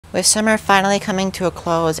With summer finally coming to a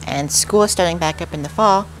close and school starting back up in the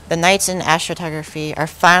fall, the nights in astrophotography are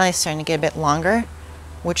finally starting to get a bit longer,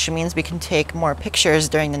 which means we can take more pictures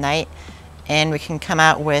during the night and we can come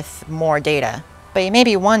out with more data. But you may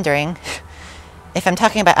be wondering, if I'm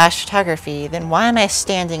talking about astrophotography, then why am I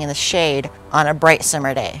standing in the shade on a bright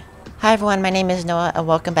summer day? Hi everyone, my name is Noah and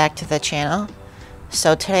welcome back to the channel.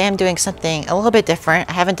 So today I'm doing something a little bit different.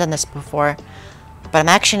 I haven't done this before, but I'm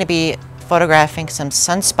actually going to be photographing some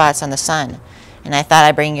sunspots on the sun, and I thought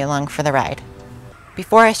I'd bring you along for the ride.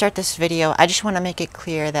 Before I start this video, I just want to make it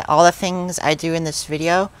clear that all the things I do in this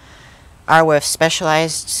video are with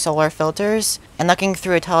specialized solar filters, and looking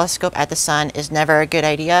through a telescope at the sun is never a good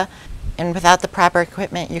idea, and without the proper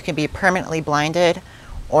equipment you can be permanently blinded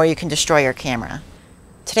or you can destroy your camera.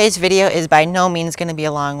 Today's video is by no means going to be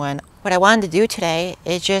a long one. What I wanted to do today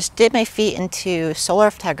is just dip my feet into solar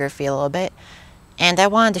photography a little bit, and I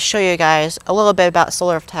wanted to show you guys a little bit about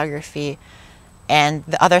solar photography and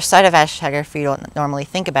the other side of astrophotography you don't normally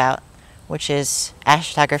think about, which is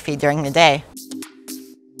astrophotography during the day.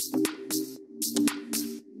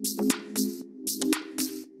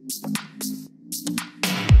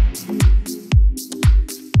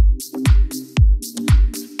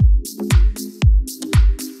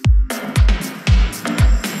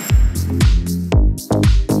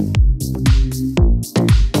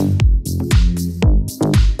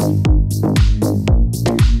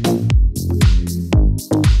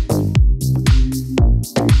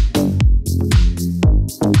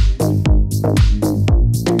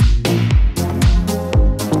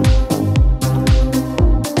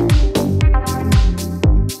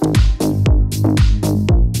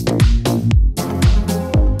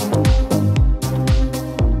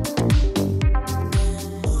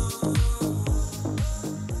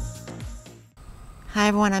 Hi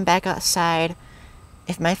everyone, I'm back outside.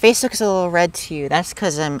 If my face looks a little red to you, that's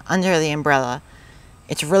because I'm under the umbrella.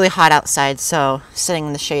 It's really hot outside, so sitting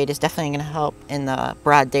in the shade is definitely going to help in the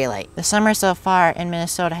broad daylight. The summer so far in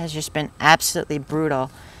Minnesota has just been absolutely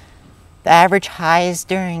brutal. The average highs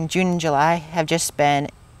during June and July have just been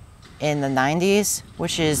in the 90s,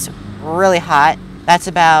 which is really hot. That's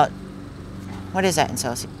about, what is that in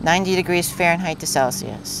Celsius? 90 degrees Fahrenheit to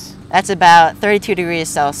Celsius. That's about 32 degrees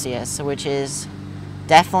Celsius, which is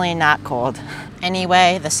definitely not cold.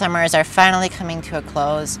 Anyway, the summers are finally coming to a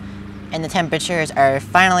close and the temperatures are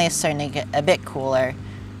finally starting to get a bit cooler,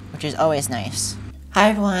 which is always nice. Hi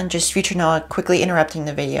everyone, just Future Noah quickly interrupting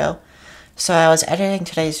the video. So I was editing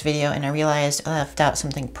today's video and I realized I left out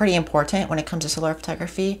something pretty important when it comes to solar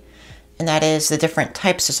photography, and that is the different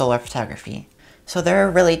types of solar photography. So there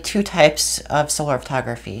are really two types of solar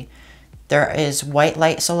photography. There is white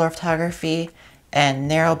light solar photography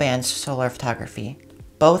and narrowband solar photography.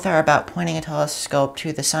 Both are about pointing a telescope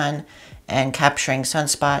to the sun and capturing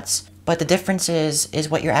sunspots, but the difference is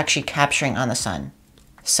what you're actually capturing on the sun.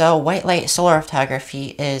 So white light solar photography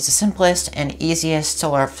is the simplest and easiest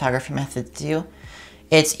solar photography method to do.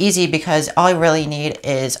 It's easy because all you really need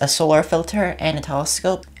is a solar filter and a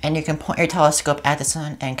telescope, and you can point your telescope at the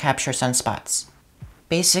sun and capture sunspots.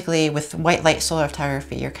 Basically, with white light solar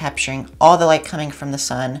photography, you're capturing all the light coming from the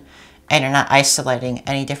sun, and you're not isolating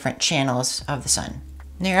any different channels of the sun.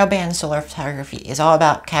 Narrowband solar photography is all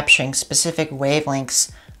about capturing specific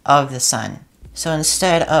wavelengths of the sun. So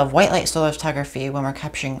instead of white light solar photography, when we're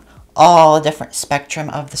capturing all the different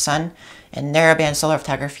spectrum of the sun, in narrowband solar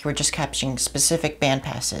photography, we're just capturing specific band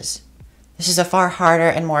passes. This is a far harder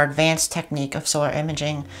and more advanced technique of solar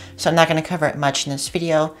imaging, so I'm not going to cover it much in this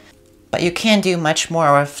video, but you can do much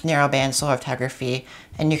more with narrowband solar photography,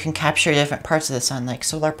 and you can capture different parts of the sun, like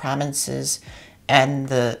solar prominences and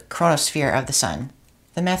the chromosphere of the sun.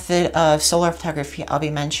 The method of solar photography I'll be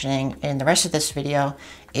mentioning in the rest of this video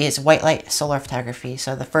is white light solar photography,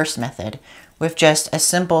 so the first method, with just a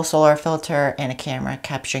simple solar filter and a camera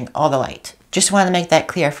capturing all the light. Just wanted to make that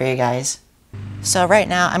clear for you guys. So right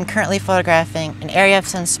now I'm currently photographing an area of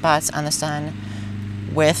sunspots on the sun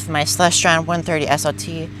with my Celestron 130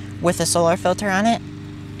 SLT with a solar filter on it,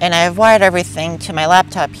 and I've wired everything to my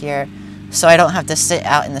laptop here so I don't have to sit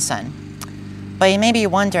out in the sun. But you may be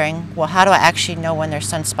wondering, well, how do I actually know when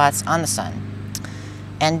there's sunspots on the sun?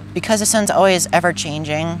 And because the sun's always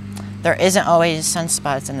ever-changing, there isn't always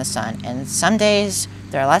sunspots in the sun. And some days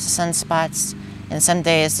there are lots of sunspots, and some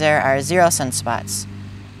days there are 0 sunspots.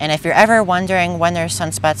 And if you're ever wondering when there's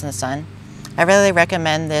sunspots in the sun, I really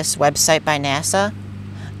recommend this website by NASA.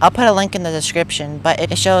 I'll put a link in the description, but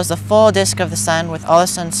it shows the full disk of the sun with all the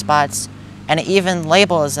sunspots, and it even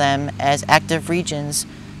labels them as active regions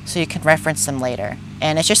so you can reference them later.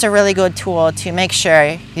 And it's just a really good tool to make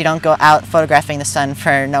sure you don't go out photographing the sun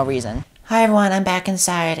for no reason. Hi everyone, I'm back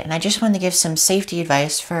inside and I just wanted to give some safety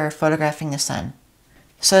advice for photographing the sun.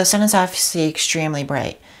 So the sun is obviously extremely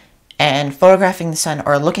bright, and photographing the sun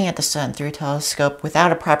or looking at the sun through a telescope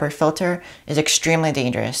without a proper filter is extremely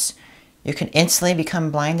dangerous. You can instantly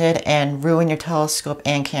become blinded and ruin your telescope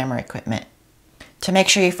and camera equipment. To make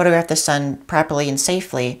sure you photograph the sun properly and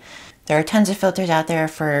safely, there are tons of filters out there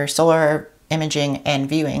for solar imaging and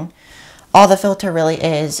viewing. All the filter really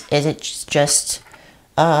is it's just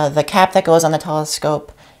the cap that goes on the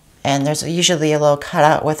telescope, and there's usually a little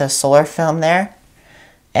cutout with a solar film there.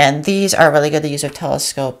 And these are really good to use with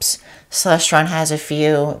telescopes. Celestron has a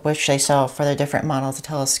few, which they sell for their different models of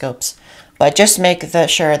telescopes. But just make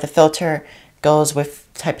sure the filter goes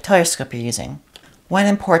with the type of telescope you're using. One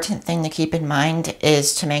important thing to keep in mind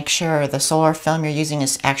is to make sure the solar film you're using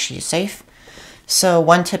is actually safe. So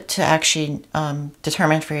one tip to actually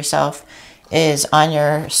determine for yourself is on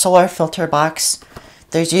your solar filter box,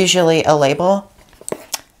 there's usually a label.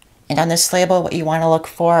 And on this label, what you want to look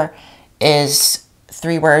for is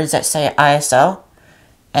 3 words that say ISO.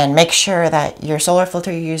 And make sure that your solar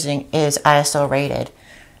filter you're using is ISO rated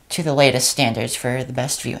to the latest standards for the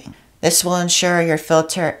best viewing. This will ensure your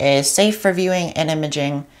filter is safe for viewing and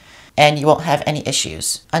imaging, and you won't have any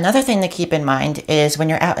issues. Another thing to keep in mind is when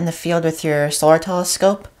you're out in the field with your solar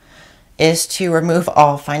telescope is to remove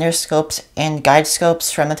all finder scopes and guide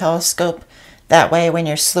scopes from the telescope. That way when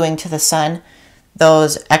you're slewing to the sun,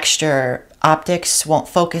 those extra optics won't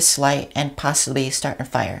focus light and possibly start a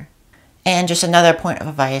fire. And just another point of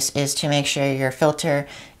advice is to make sure your filter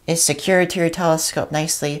is secured to your telescope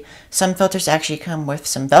nicely. Some filters actually come with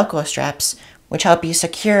some Velcro straps, which help you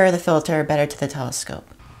secure the filter better to the telescope.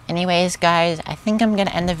 Anyways, guys, I think I'm going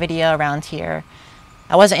to end the video around here.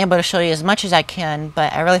 I wasn't able to show you as much as I can,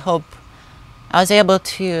 but I really hope I was able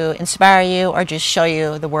to inspire you or just show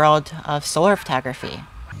you the world of solar photography.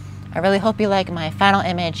 I really hope you like my final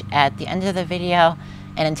image at the end of the video,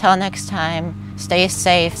 and until next time, stay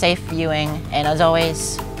safe, safe viewing, and as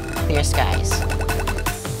always, clear skies.